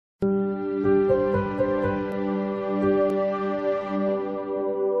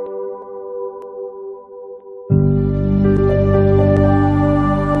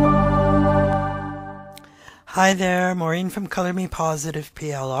Hi there, Maureen from Color Me Positive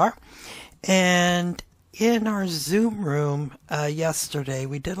PLR. And in our Zoom room yesterday,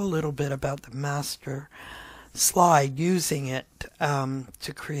 we did a little bit about the master slide, using it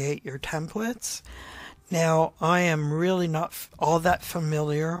to create your templates. Now, I am really not all that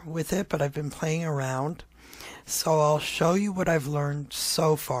familiar with it, but I've been playing around. So I'll show you what I've learned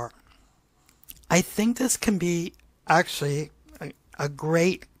so far. I think this can be actually a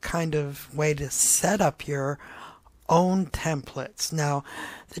great kind of way to set up your own templates. Now,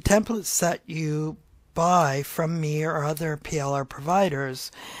 the templates that you buy from me or other PLR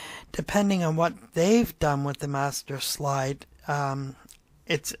providers, depending on what they've done with the master slide,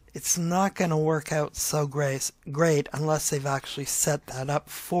 it's not going to work out so great unless they've actually set that up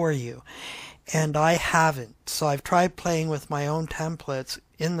for you. And I haven't. So I've tried playing with my own templates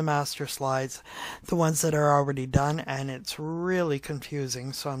in the master slides, the ones that are already done, and it's really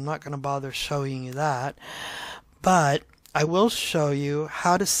confusing, so I'm not going to bother showing you that. But I will show you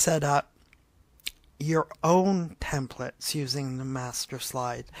how to set up your own templates using the master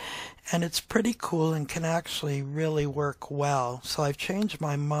slide. And it's pretty cool and can actually really work well. So I've changed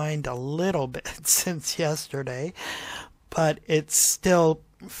my mind a little bit since yesterday, but it's still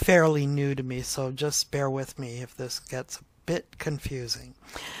fairly new to me, so just bear with me if this gets a bit confusing.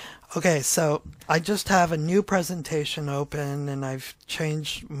 Okay, so I just have a new presentation open and I've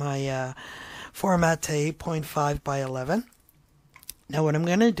changed my format to 8.5 by 11. Now what I'm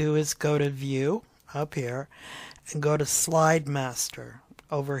going to do is go to View up here and go to Slide Master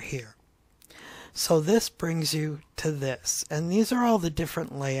over here. So this brings you to this, and these are all the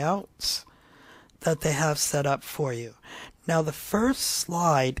different layouts that they have set up for you. Now the first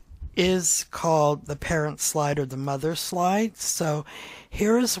slide is called the parent slide or the mother slide. So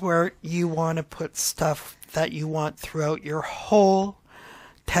here is where you want to put stuff that you want throughout your whole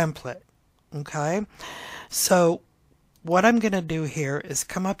template. Okay, so what I'm going to do here is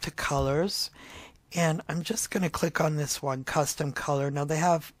come up to colors, and I'm just going to click on this one, custom color. Now they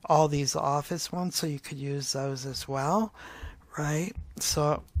have all these office ones, so you could use those as well, right?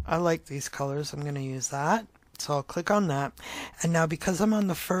 So I like these colors, I'm going to use that. So I'll click on that. And now because I'm on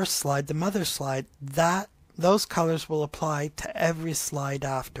the first slide, the mother slide, those colors will apply to every slide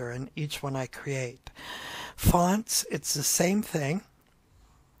after and each one I create. Fonts, it's the same thing.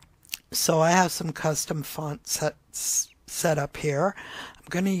 So I have some custom font sets set up here. I'm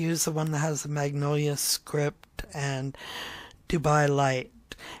going to use the one that has the Magnolia script and Dubai Light.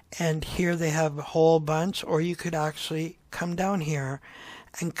 And here they have a whole bunch, or you could actually come down here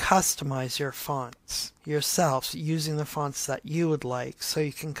and customize your fonts yourself using the fonts that you would like. So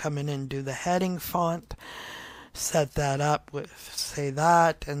you can come in and do the heading font, set that up with, say,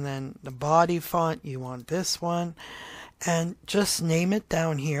 that, and then the body font, you want this one, and just name it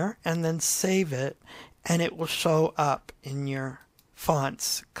down here and then save it, and it will show up in your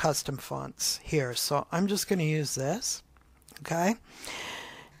fonts, custom fonts here. So I'm just going to use this. Okay.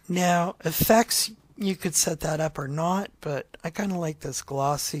 Now effects, you could set that up or not, but I kind of like this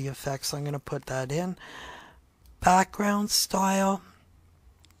glossy effect, so I'm going to put that in. Background style,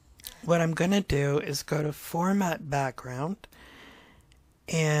 what I'm going to do is go to Format Background,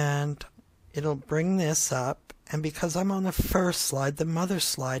 and it'll bring this up, and because I'm on the first slide, the mother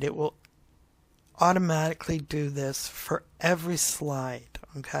slide, it will automatically do this for every slide.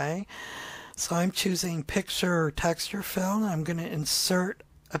 Okay, so I'm choosing picture or texture fill, and I'm going to insert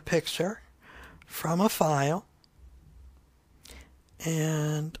a picture from a file,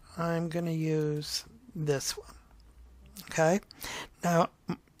 and I'm going to use this one. Okay, now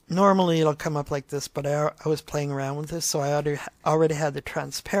normally it'll come up like this, but I was playing around with this, so I already had the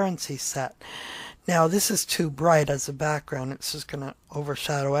transparency set. Now this is too bright as a background, it's just going to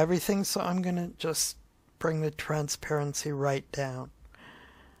overshadow everything, so I'm going to just bring the transparency right down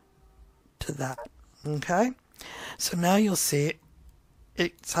to that. Okay, so now you'll see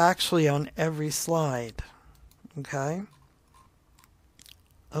it's actually on every slide. Okay.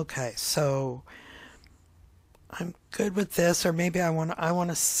 Okay, so I'm good with this, or maybe I want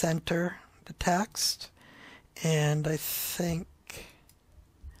to center the text, and I think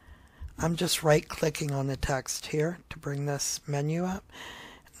I'm just right-clicking on the text here to bring this menu up,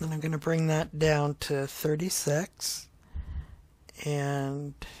 and then I'm going to bring that down to 36,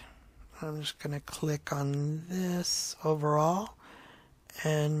 and I'm just going to click on this overall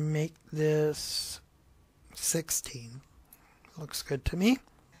and make this 16. Looks good to me.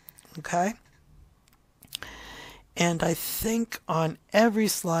 Okay. And I think on every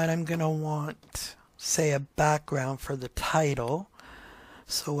slide I'm going to want, say, a background for the title.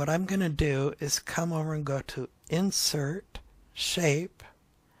 So what I'm going to do is come over and go to Insert, Shape,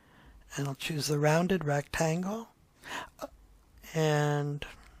 and I'll choose the rounded rectangle, and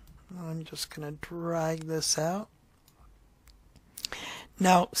I'm just going to drag this out.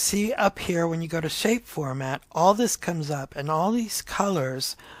 Now see up here when you go to shape format, all this comes up and all these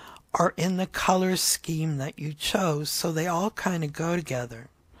colors are in the color scheme that you chose, so they all kind of go together,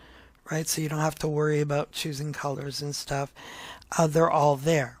 right? So you don't have to worry about choosing colors and stuff. They're all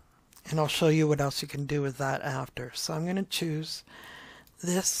there, and I'll show you what else you can do with that after. So I'm going to choose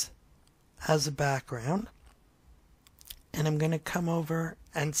this as a background, and I'm going to come over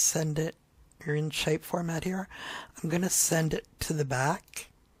and send it. You're in shape format here. I'm going to send it to the back.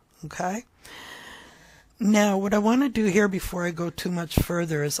 Okay. Now what I want to do here before I go too much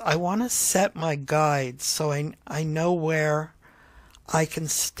further is I want to set my guides so I know where I can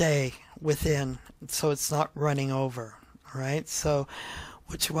stay within, so it's not running over. All right. So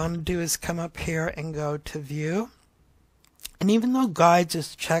what you want to do is come up here and go to view. And even though guides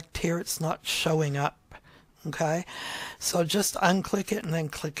is checked here, it's not showing up. Okay, so just unclick it and then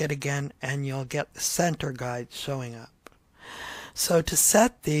click it again and you'll get the center guide showing up. So to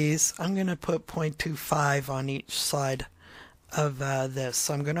set these, I'm going to put 0.25 on each side of this.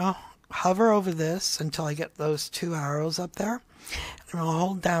 So I'm going to hover over this until I get those two arrows up there. And I'll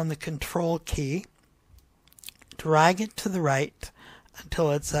hold down the control key, drag it to the right until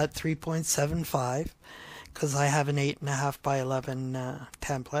it's at 3.75 because I have an 8.5 by 11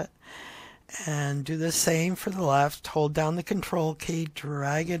 template. And do the same for the left. Hold down the control key,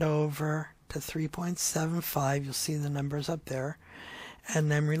 drag it over to 3.75. You'll see the numbers up there.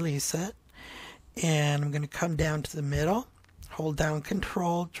 And then release it. And I'm going to come down to the middle, hold down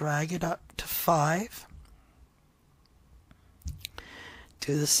control, drag it up to 5.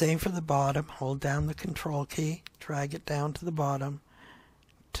 Do the same for the bottom. Hold down the control key, drag it down to the bottom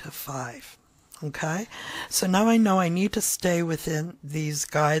to 5. Okay? So now I know I need to stay within these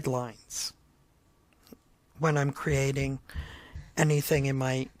guidelines when I'm creating anything in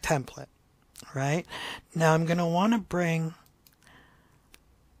my template, right? Now I'm going to want to bring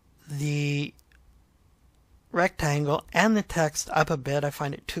the rectangle and the text up a bit. I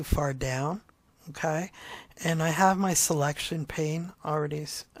find it too far down, okay? And I have my selection pane already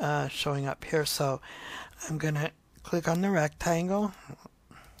showing up here, so I'm going to click on the rectangle.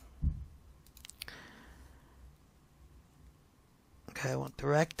 Okay, I want the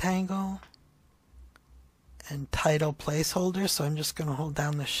rectangle and title placeholder, so I'm just going to hold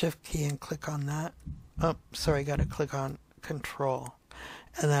down the shift key and click on that. Oh, sorry, I got to click on control,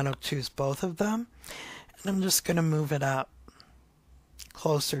 and then I'll choose both of them, and I'm just going to move it up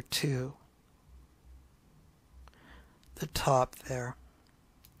closer to the top there.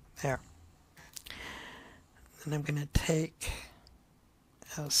 And I'm going to take,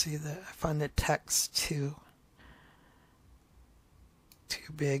 I'll see that I find the text too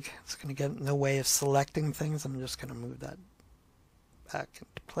big. It's going to get in the way of selecting things. I'm just going to move that back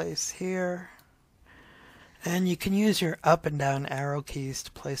into place here. And you can use your up and down arrow keys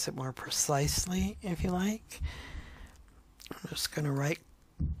to place it more precisely if you like. I'm just going to right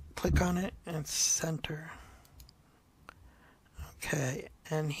click on it and center. Okay,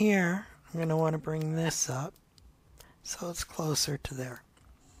 and here I'm going to want to bring this up so it's closer to there.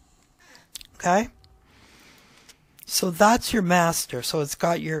 Okay? So that's your master. So it's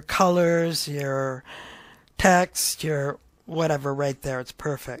got your colors, your text, your whatever right there. It's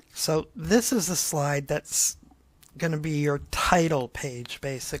perfect. So this is the slide that's going to be your title page,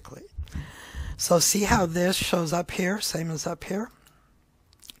 basically. So see how this shows up here, same as up here?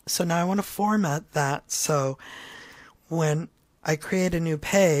 So now I want to format that so when I create a new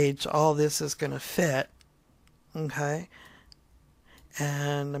page, all this is going to fit. Okay?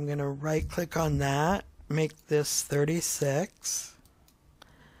 And I'm going to right click on that. Make this 36,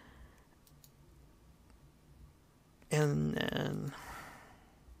 and then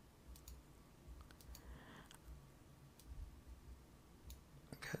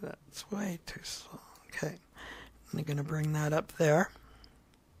okay, that's way too slow. Okay, I'm going to bring that up there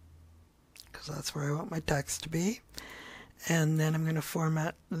because that's where I want my text to be, and then I'm going to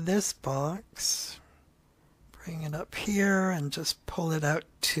format this box, bring it up here, and just pull it out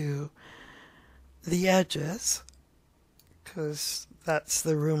to the edges because that's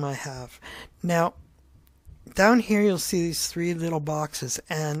the room I have. Now down here you'll see these three little boxes,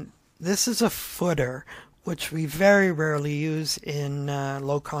 and this is a footer which we very rarely use in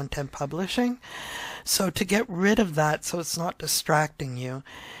low content publishing. So to get rid of that so it's not distracting you,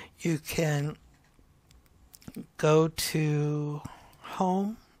 you can go to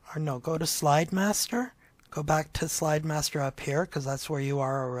home, or no, go to slide master, Go back to Slide Master up here because that's where you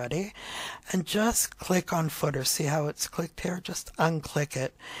are already. And just click on footer. See how it's clicked here? Just unclick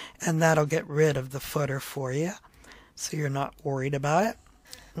it and that'll get rid of the footer for you. So you're not worried about it.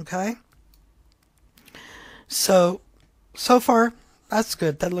 Okay? So far, that's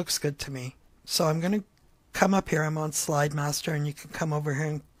good. That looks good to me. So I'm going to come up here. I'm on Slide Master and you can come over here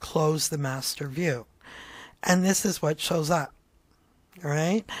and close the master view. And this is what shows up. All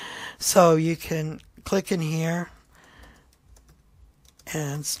right? So you can click in here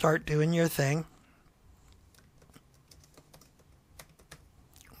and start doing your thing.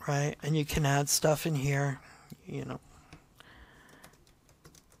 Right? And you can add stuff in here, you know.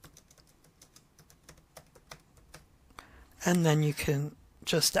 And then you can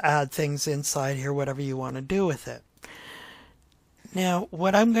just add things inside here, whatever you want to do with it. Now,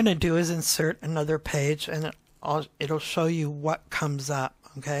 what I'm going to do is insert another page and it'll show you what comes up.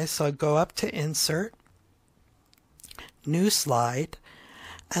 Okay, so I go up to Insert, New Slide,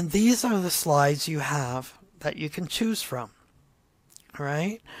 and these are the slides you have that you can choose from. All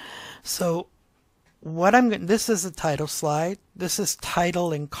right, so what this is a title slide. This is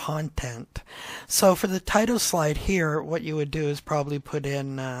title and content. So for the title slide here, what you would do is probably put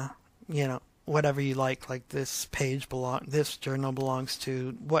in, you know, whatever you like this this journal belongs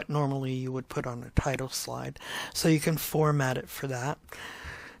to what normally you would put on a title slide. So you can format it for that.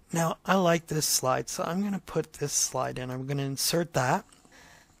 Now, I like this slide, so I'm going to put this slide in. I'm going to insert that,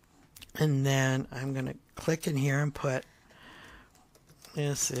 and then I'm going to click in here and put,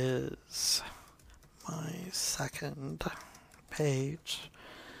 this is my second page,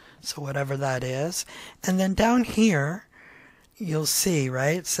 so whatever that is. And then down here, you'll see,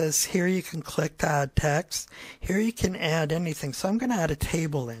 right, it says here you can click to add text. Here you can add anything. So I'm going to add a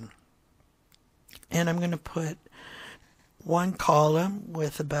table in, and I'm going to put one column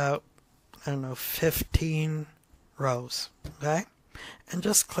with about, I don't know, 15 rows, okay? And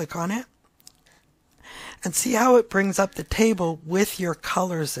just click on it. And see how it brings up the table with your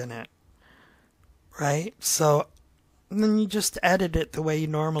colors in it, right? So then you just edit it the way you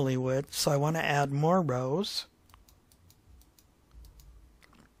normally would. So I want to add more rows.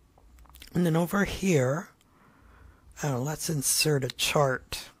 And then over here, I don't know, let's insert a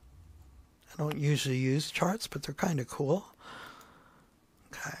chart. I don't usually use charts, but they're kind of cool.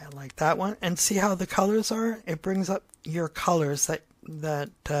 Okay, I like that one. And see how the colors are? It brings up your colors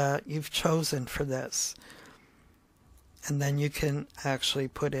that you've chosen for this. And then you can actually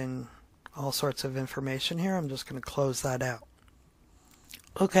put in all sorts of information here. I'm just going to close that out.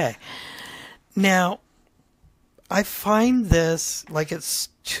 Okay. Now, I find this like it's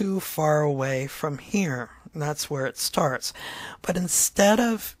too far away from here. And that's where it starts. But instead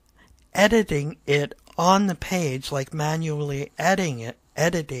of editing it on the page, like manually editing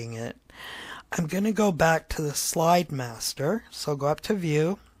it, I'm going to go back to the Slide Master. So go up to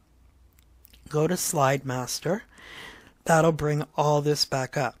View, go to Slide Master. That'll bring all this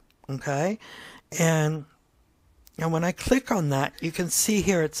back up, okay? And when I click on that, you can see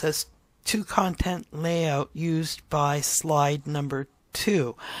here it says to content layout used by slide number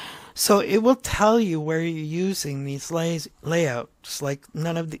 2. So it will tell you where you're using these layouts. Like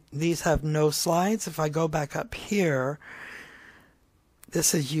none of these have no slides. If I go back up here,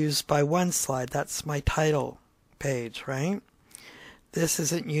 this is used by one slide. That's my title page, right? This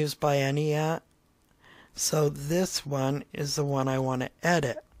isn't used by any yet. So this one is the one I want to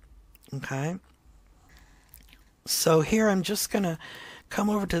edit. Okay. So here I'm just going to come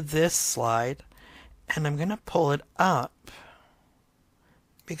over to this slide and I'm going to pull it up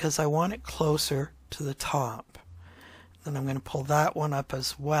because I want it closer to the top. Then I'm going to pull that one up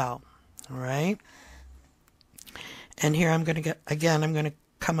as well. All right. And here I'm going to I'm going to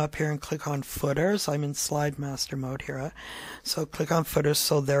come up here and click on footers. I'm in Slide Master mode here. So click on footers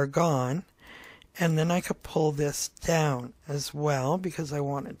so they're gone. And then I could pull this down as well because I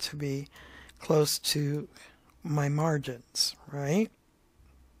want it to be close to my margins, right?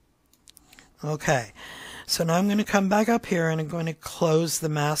 Okay, so now I'm going to come back up here and I'm going to close the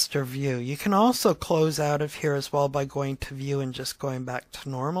master view. You can also close out of here as well by going to view and just going back to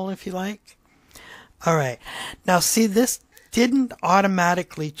normal if you like. All right, now see, this didn't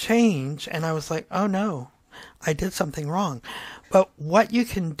automatically change and I was like, oh no, I did something wrong. But what you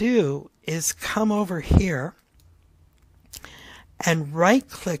can do is come over here and right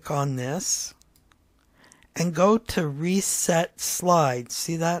click on this and go to reset slide.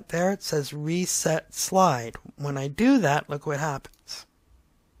 See that there? It says reset slide. When I do that, look what happens.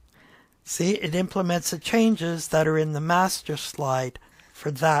 See, it implements the changes that are in the master slide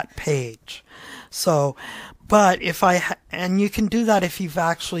for that page. So, but if and you can do that if you've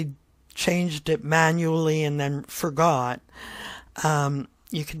actually changed it manually and then forgot,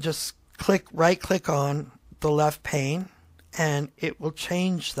 you can just right click on the left pane and it will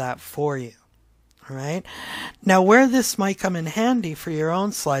change that for you. All right. Now, where this might come in handy for your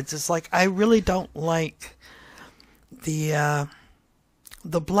own slides is like, I really don't like the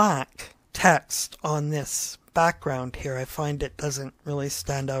black text on this background here. I find it doesn't really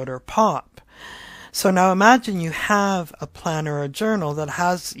stand out or pop. So now imagine you have a planner or a journal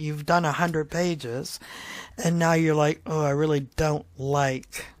that you've done 100 pages, and now you're like, oh, I really don't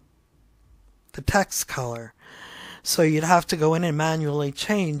like the text color. So you'd have to go in and manually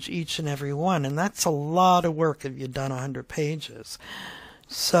change each and every one, and that's a lot of work if you've done 100 pages.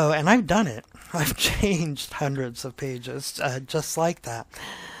 So, and I've done it. I've changed hundreds of pages just like that.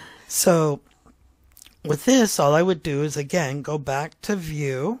 So with this, all I would do is, again, go back to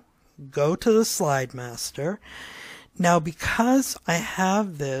View, go to the Slide Master. Now, because I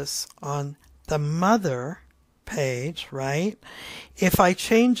have this on the mother page, right? If I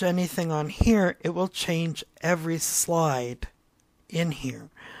change anything on here, it will change every slide in here.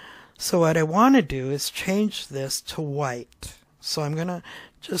 So what I want to do is change this to white. So I'm going to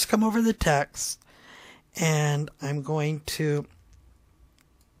just come over the text and I'm going to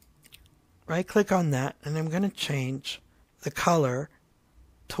right click on that and I'm going to change the color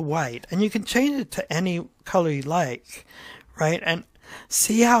to white. And you can change it to any color you like, right? And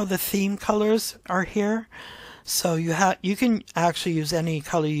see how the theme colors are here? So you can actually use any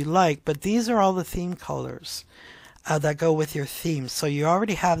color you like, but these are all the theme colors that go with your theme. So you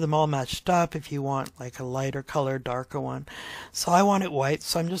already have them all matched up if you want like a lighter color, darker one. So I want it white,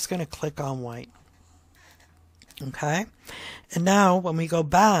 so I'm just going to click on white. Okay, and now when we go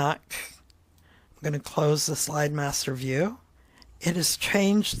back, I'm going to close the Slide Master view. It has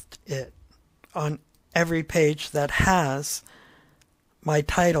changed it on every page that has my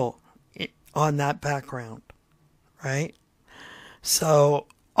title on that background, right? So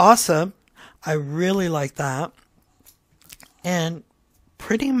awesome. I really like that. And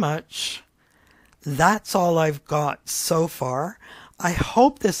pretty much that's all I've got so far. I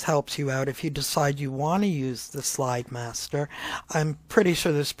hope this helps you out if you decide you want to use the Slide Master. I'm pretty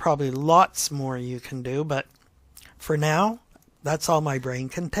sure there's probably lots more you can do, but for now, that's all my brain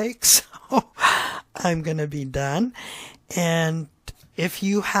can take. So I'm going to be done. And if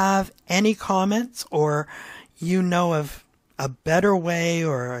you have any comments or you know of a better way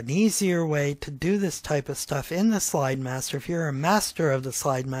or an easier way to do this type of stuff in the Slide Master, if you're a master of the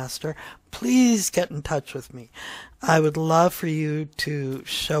Slide Master, please get in touch with me. I would love for you to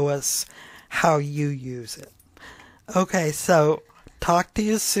show us how you use it. Okay, so talk to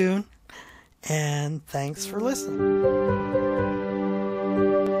you soon, and thanks for listening.